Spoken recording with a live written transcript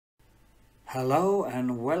Hello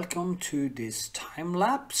and welcome to this time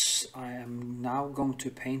lapse. I am now going to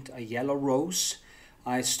paint a yellow rose.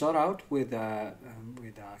 I start out with a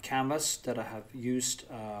canvas that I have used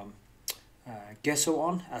gesso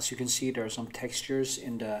on. As you can see, there are some textures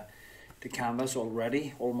in the canvas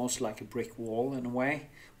already, almost like a brick wall in a way,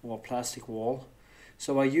 or a plastic wall.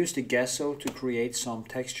 So I used the gesso to create some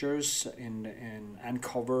textures and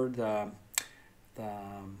cover the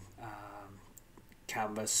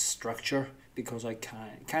canvas structure, because I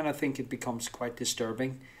kind of think it becomes quite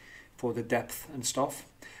disturbing for the depth and stuff.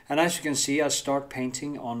 And as you can see, I start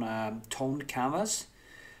painting on a toned canvas.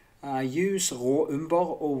 I use raw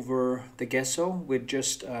umber over the gesso with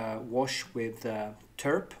just wash with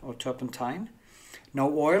turp or turpentine.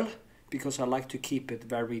 No oil, because I like to keep it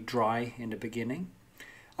very dry in the beginning.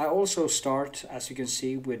 I also start, as you can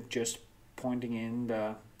see, with just pointing in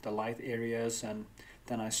the light areas, and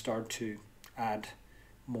then I start to add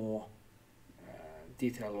more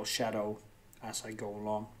detail or shadow as I go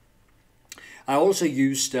along. I also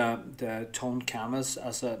used the toned canvas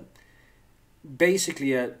as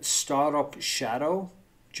basically a startup shadow,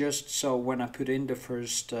 just so when I put in the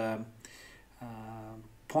first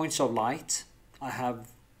points of light, I have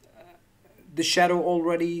the shadow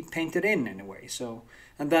already painted in anyway. So,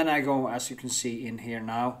 and then I go, as you can see in here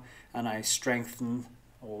now, and I strengthen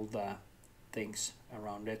all the things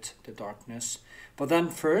around it, the darkness. But then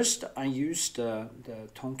first I used the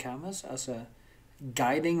tone canvas as a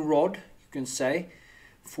guiding rod, you can say,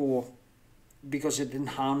 because it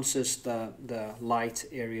enhances the light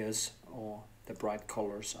areas or the bright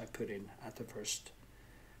colors I put in at the first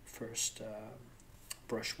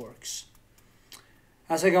brushworks.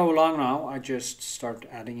 As I go along now, I just start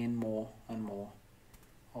adding in more and more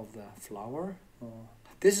of the flower.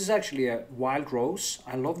 This is actually a wild rose.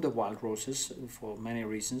 I love the wild roses for many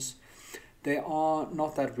reasons. They are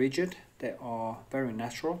not that rigid, they are very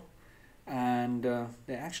natural, and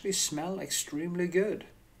they actually smell extremely good.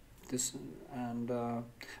 I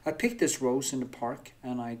picked this rose in the park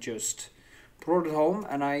and I just brought it home,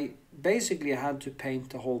 and I basically had to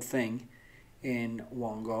paint the whole thing in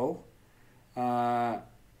one go.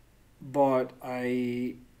 But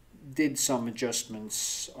I did some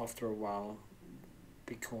adjustments after a while,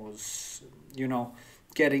 because, you know,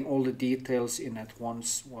 getting all the details in at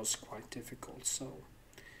once was quite difficult. So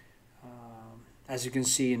as you can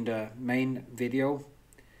see in the main video,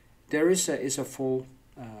 there is a full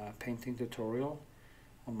painting tutorial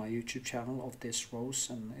on my YouTube channel of this rose,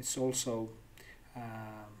 and it's also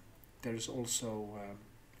it's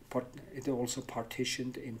also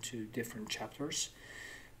partitioned into different chapters,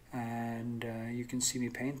 and you can see me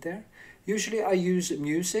paint there. Usually I use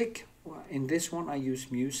music. In this one I use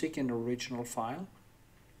music in the original file,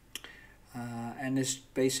 and it's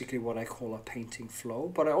basically what I call a painting flow,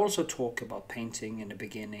 but I also talk about painting in the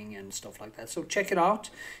beginning and stuff like that. So check it out.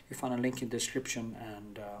 You find a link in the description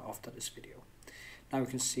and after this video. Now you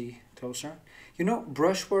can see closer. You know,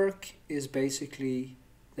 brushwork is basically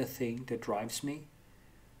the thing that drives me.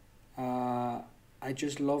 I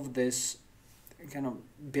just love this kind of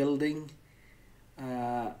building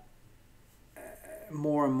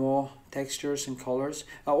more and more textures and colors.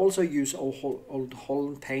 I also use old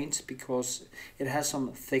Holland paint because it has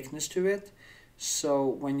some thickness to it. So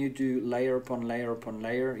when you do layer upon layer upon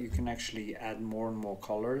layer, you can actually add more and more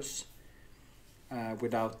colors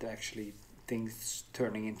without actually things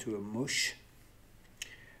turning into a mush.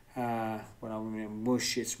 When I mean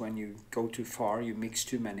mush, it's when you go too far, you mix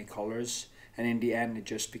too many colors, and in the end it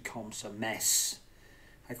just becomes a mess.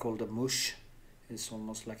 I call it a mush. It's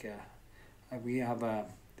almost like we have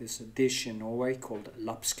this dish in Norway called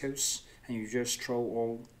Lapse, and you just throw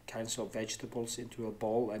all kinds of vegetables into a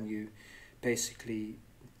bowl, and you basically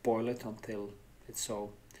boil it until it's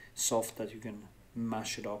so soft that you can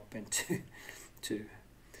mash it up into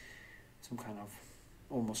some kind of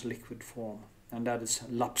almost liquid form, and that is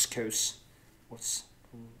Lapse.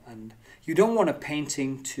 And you don't want a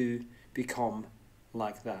painting to become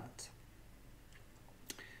like that.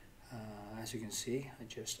 As you can see, I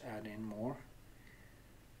just add in more,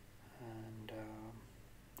 and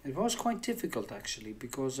it was quite difficult actually,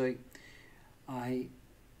 because the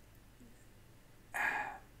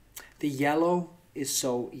yellow is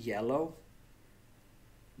so yellow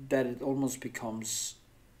that it almost becomes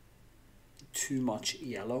too much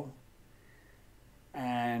yellow,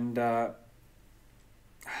 and what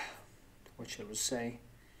shall we say?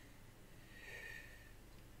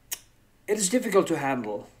 It is difficult to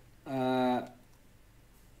handle.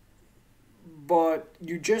 But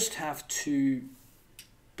you just have to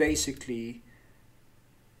basically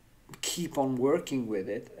keep on working with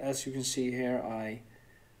it. As you can see here, I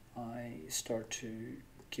start to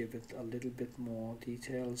give it a little bit more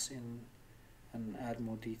details in, and add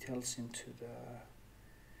more details into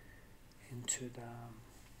the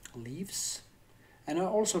leaves. And I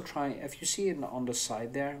also try, if you see it on the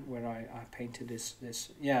side there where I painted this,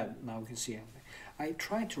 yeah, now you can see it. I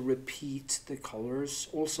try to repeat the colors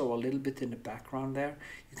also a little bit in the background there.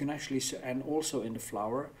 You can actually see, and also in the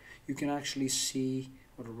flower, you can actually see,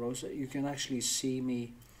 or the rose, you can actually see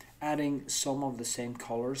me adding some of the same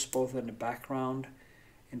colors, both in the background,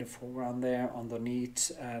 in the foreground there,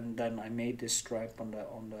 underneath, and then I made this stripe on the,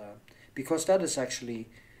 because that is actually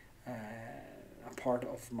a part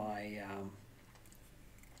of my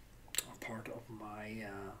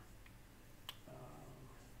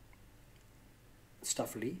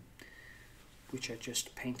staffeli, which I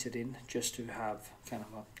just painted in just to have kind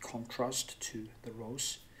of a contrast to the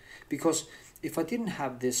rose. Because if I didn't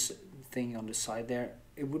have this thing on the side there,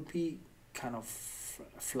 it would be kind of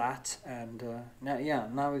flat, and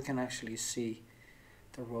now we can actually see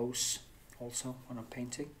the rose also when I'm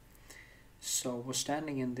painting. So we're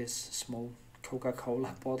standing in this small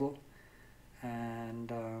Coca-Cola bottle,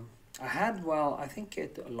 and I had, well, I think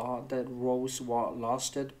that rose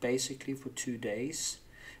lasted basically for 2 days,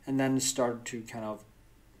 and then it started to kind of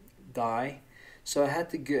die. So I had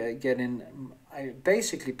to get in. I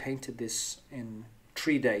basically painted this in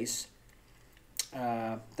 3 days.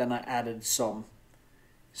 Then I added some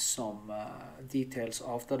details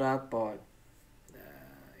after that, but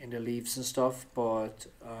in the leaves and stuff. But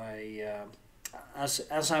I,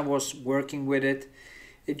 as I was working with it,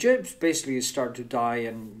 it just basically started to die,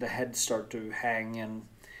 and the head started to hang, and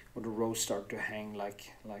or the rose started to hang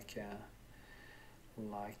like a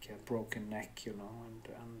broken neck, you know,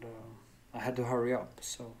 and I had to hurry up.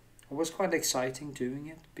 So it was quite exciting doing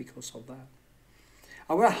it because of that.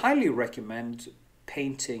 I would highly recommend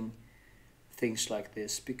painting things like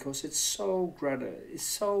this, because it's so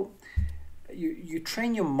you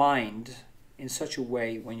train your mind in such a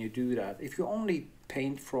way when you do that. If you only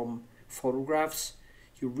paint from photographs,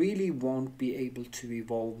 you really won't be able to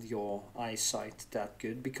evolve your eyesight that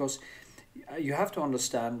good, because you have to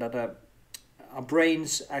understand that our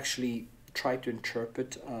brains actually try to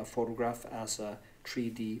interpret a photograph as a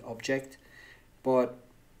 3D object, but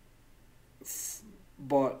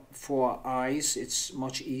for eyes it's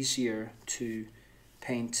much easier to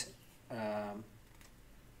paint a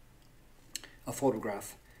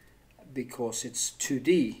photograph, because it's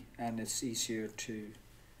 2D and it's easier to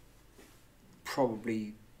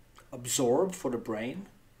probably absorb for the brain.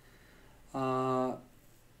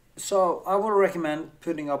 So I would recommend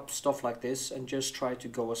putting up stuff like this and just try to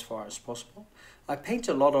go as far as possible. I paint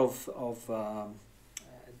a lot of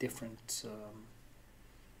different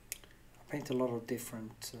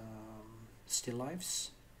still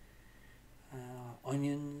lifes,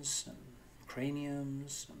 onions and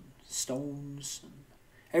craniums and stones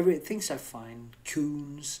and things I find,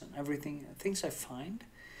 coons and everything, things I find.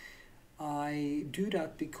 I do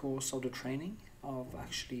that because of the training of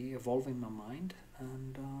actually evolving my mind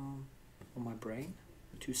and my brain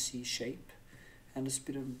to see shape, and it's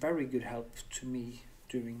been a very good help to me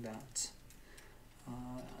doing that.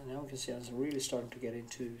 And now you can see I'm really starting to get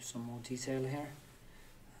into some more detail here.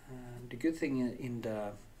 And the good thing in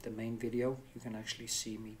the main video, you can actually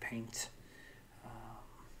see me paint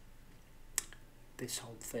this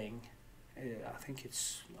whole thing. I think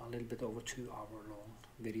it's a little bit over 2 hour long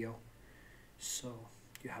video, so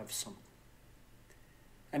you have some,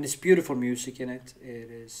 and it's beautiful music in it.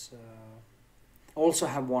 It is also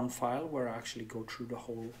have one file where I actually go through the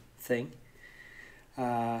whole thing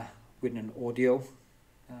with an audio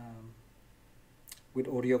with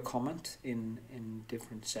audio comment in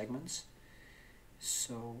different segments.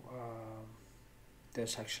 So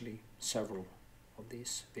there's actually several of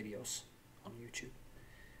these videos on YouTube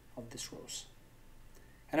of this rose,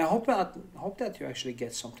 and I hope that you actually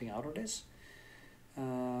get something out of this.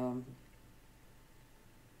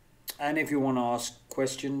 And if you want to ask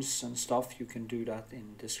questions and stuff, you can do that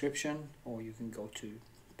in description, or you can go to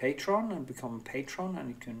PATRON and become a patron, and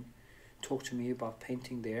you can talk to me about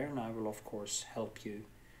painting there, and I will of course help you.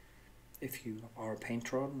 If you are a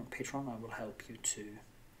patron, I will help you to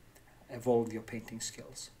evolve your painting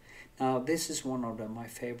skills. Now this is one of my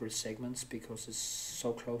favorite segments because it's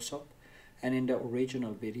so close up, and in the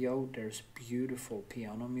original video there's beautiful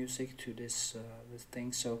piano music to this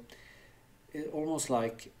thing, so it almost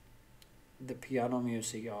like the piano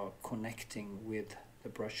music are connecting with the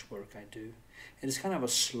brushwork I do. It is kind of a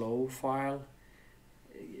slow file,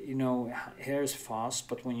 you know. Here is fast,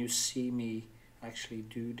 but when you see me actually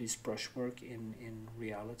do this brushwork in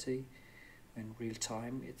reality, in real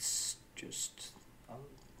time, it's just a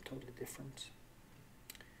totally different.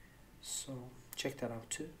 So check that out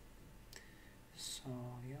too. So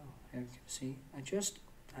yeah, here you can see I just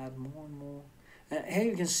add more and more. And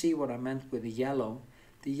here you can see what I meant with the yellow.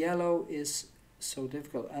 The yellow is so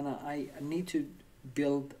difficult, and I need to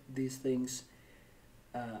build these things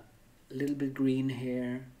a little bit green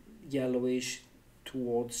here, yellowish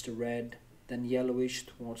towards the red, then yellowish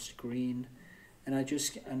towards the green,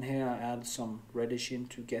 and here I add some reddish in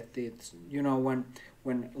to get the, you know,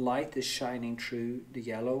 when light is shining through the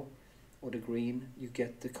yellow or the green, you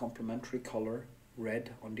get the complementary color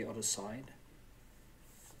red on the other side.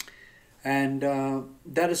 And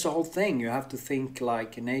that is the whole thing. You have to think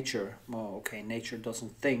like nature. Well, okay, nature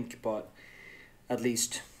doesn't think, but at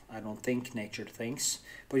least I don't think nature thinks.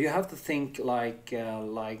 But you have to think like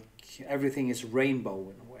everything is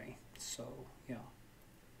rainbow in a way. So yeah,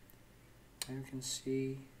 and you can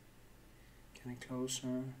see. Can I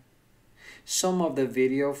closer? Some of the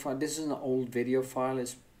video file. This is an old video file.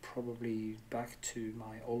 It's probably back to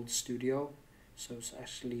my old studio. So it's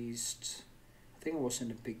actually. I think it was in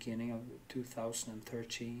the beginning of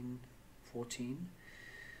 2013, 14,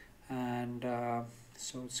 and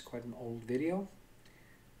so it's quite an old video.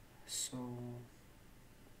 So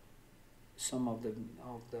some of the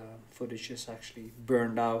footage is actually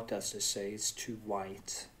burned out, as they say. It's too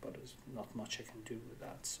white, but there's not much I can do with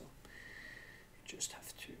that. So you just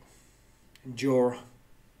have to endure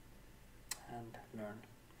and learn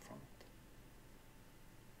from it.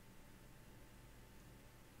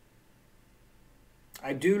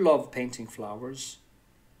 I do love painting flowers,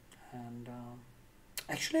 and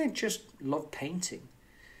actually I just love painting.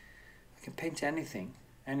 I can paint anything,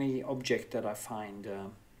 any object that I find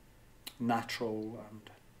natural and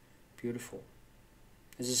beautiful.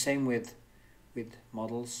 It's the same with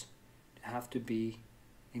models. They have to be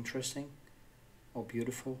interesting or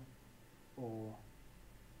beautiful,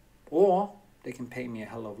 or they can pay me a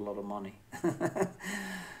hell of a lot of money.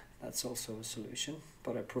 That's also a solution,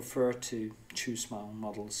 but I prefer to choose my own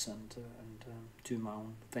models and do my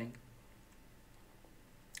own thing.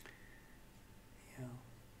 Yeah.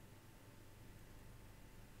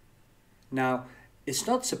 Now, it's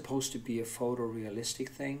not supposed to be a photorealistic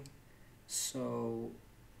thing, so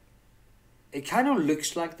it kind of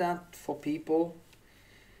looks like that for people,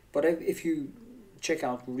 but if you check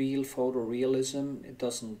out real photorealism, it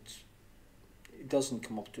doesn't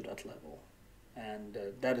come up to that level. And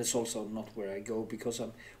that is also not where I go, because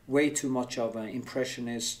I'm way too much of an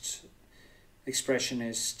impressionist,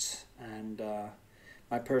 expressionist, and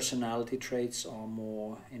my personality traits are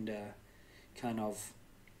more in the kind of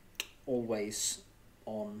always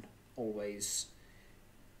on, always,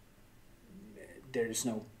 there is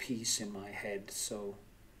no peace in my head. So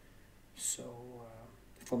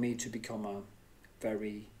for me to become a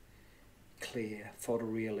very clear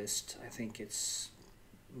photorealist, I think it's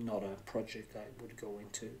not a project I would go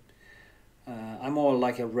into. I'm more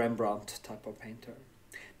like a Rembrandt type of painter.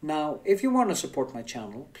 Now, if you want to support my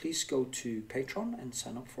channel, please go to Patreon and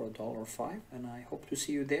sign up for $1 or $5, and I hope to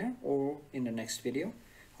see you there or in the next video.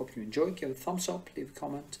 Hope you enjoy. Give a thumbs up, leave a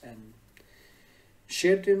comment, and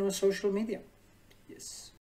share it on social media. Yes.